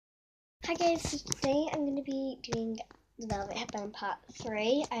Hi guys, so today I'm going to be doing the Velvet Headband part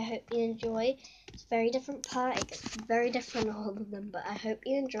 3. I hope you enjoy. It's a very different part, it gets very different all of them, but I hope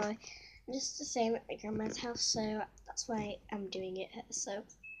you enjoy. I'm just the same at my grandma's house, so that's why I'm doing it. So,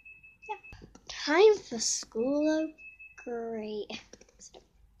 yeah. Time for school, oh great.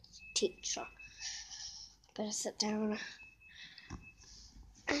 Teacher. Better sit down.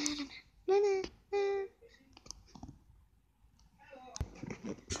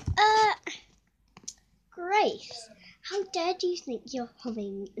 Grace, how dare you think you're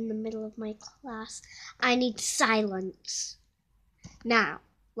humming in the middle of my class? I need silence. Now,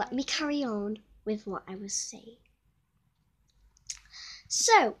 let me carry on with what I was saying.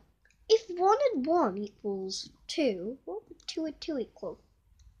 So, if 1 and 1 equals 2, what would 2 and 2 equal?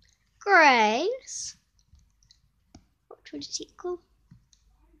 Grace, what would it equal?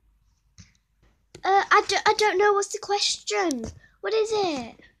 I don't know. What's the question? What is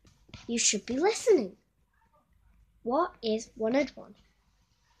it? You should be listening. What is 1 and 1?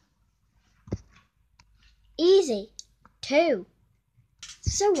 Easy. 2.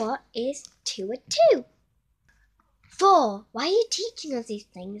 So what is 2 and 2? 4. Why are you teaching us these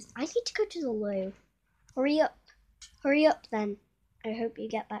things? I need to go to the loo. Hurry up. Hurry up then. I hope you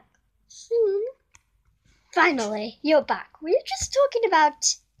get back soon. Finally, you're back. We were just talking about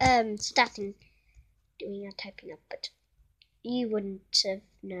starting doing our typing up, but you wouldn't have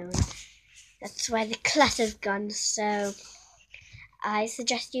known. That's why the class has gone, so I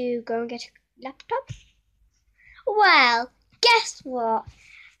suggest you go and get a laptop. Well, guess what?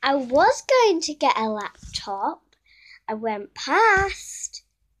 I was going to get a laptop. I went past.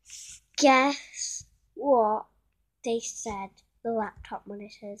 Guess what they said, the laptop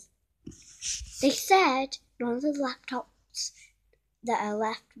monitors. They said none of the laptops that are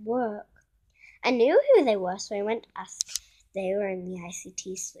left work. I knew who they were, so I went to ask. They were in the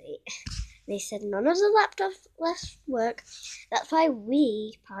ICT suite. They said none of the laptops left work. That's why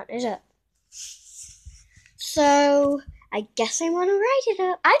we partnered up. So I guess I want to write it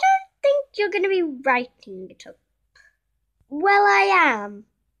up. I don't think you're going to be writing it up. Well, I am.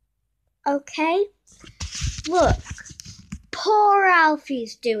 Okay? Look, poor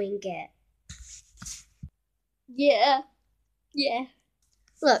Alfie's doing it. Yeah.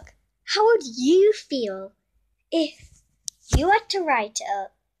 Look, how would you feel if you had to write it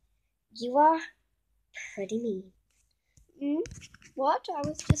up? You are pretty mean. What? I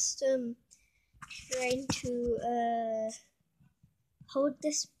was just trying to hold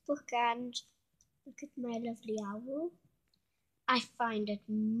this book and look at my lovely owl. I find it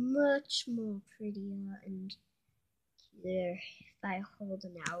much more prettier and cuter if I hold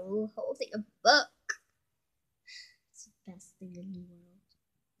an owl holding a book. It's the best thing in the world.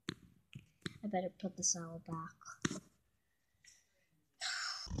 I better put this owl back.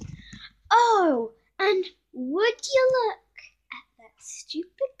 Oh, and would you look at that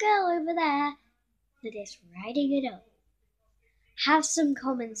stupid girl over there that is writing it up? Have some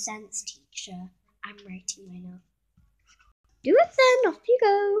common sense, teacher. I'm writing mine up. Do it then, off you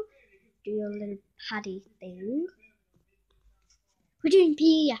go. Do your little paddy thing. We're doing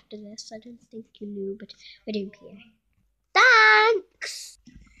PE after this. I don't think you knew, but we're doing PE. Thanks!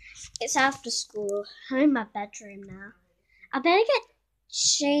 It's after school. I'm in my bedroom now. I better get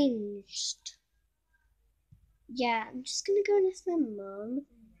changed. Yeah, I'm just gonna go and ask my mom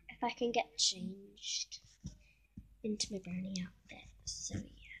if I can get changed into my brownie outfit. So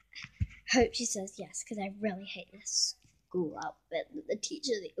yeah, hope she says yes, because I really hate this school outfit that the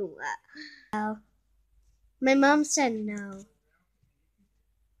teachers even wear. Well, my mom said no.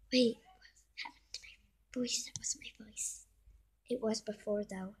 Wait, what happened to my voice? That wasn't my voice. It was before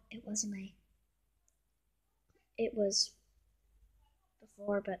though. It wasn't my. It was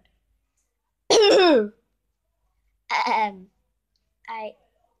before, but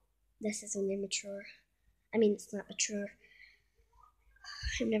this isn't immature. I mean, it's not mature.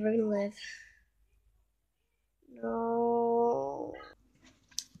 I'm never gonna live. No.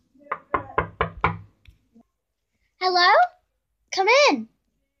 Hello? Come in.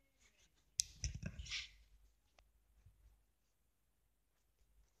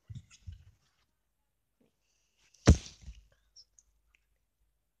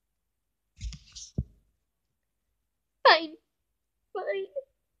 Fine.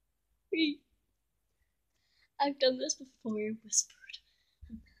 I've done this before, I whispered.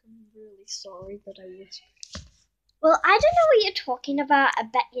 I'm really sorry that I whispered. Well, I don't know what you're talking about. I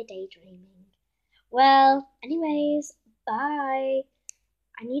bet you're daydreaming. Well, anyways, bye.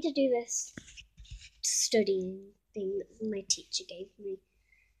 I need to do this studying thing that my teacher gave me.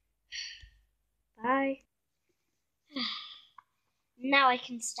 Bye. Now I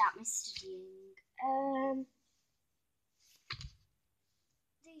can start my studying.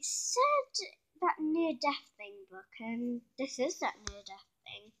 They said that near-death thing book, and this is that near-death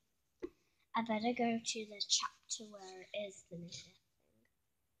thing. I better go to the chapter where it is the near-death thing.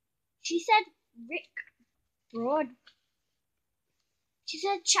 She said She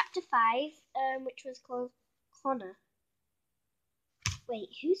said chapter 5, which was called Connor. Wait,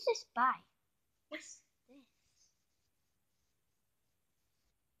 who's this by? What's this?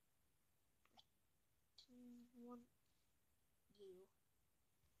 You.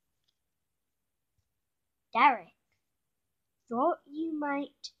 Derek, thought you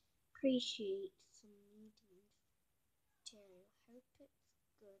might appreciate some reading material. Hope it's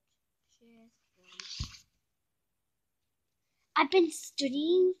good. Cheers, one. I've been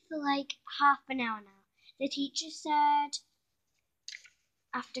studying for like half an hour now. The teacher said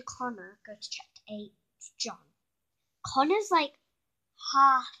after Connor, go to chapter 8, John. Connor's like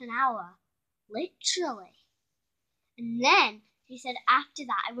half an hour, literally. And then she said after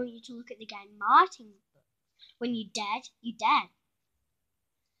that, I want you to look at the guy Martin's book. When you're dead, you're dead.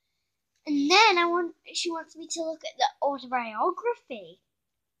 And then she wants me to look at the autobiography.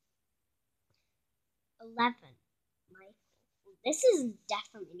 11. Michael. This is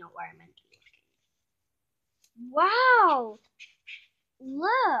definitely not where I meant to be looking. Wow!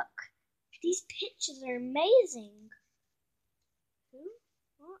 Look! These pictures are amazing. Who?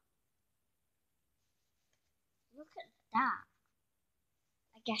 What? Look at that.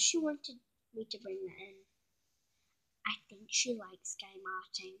 I guess she wanted me to bring that in. I think she likes Guy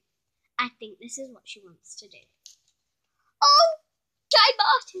Martin. I think this is what she wants to do. Oh! Guy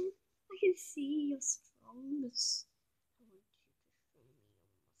Martin! I can see your strongness. I want you to show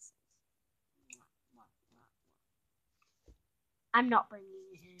me your muscles. I'm not bringing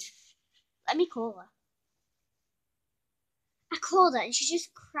it in. Let me call her. I called her and she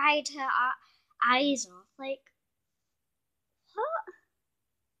just cried her eyes off. Like, what?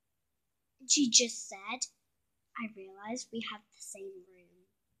 And she just said, I realized we have the same room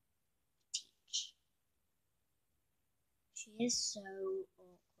to teach. She is so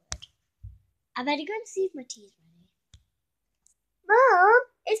awkward. I better go and see if my tea's ready. Mom,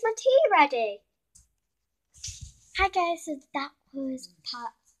 is my tea ready? Hi guys, so that was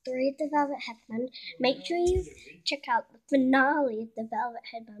part 3 of the Velvet Headband. Make sure you check out the finale of the Velvet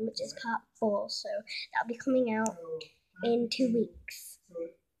Headband, which is part 4. So that'll be coming out in 2 weeks.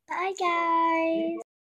 Bye guys!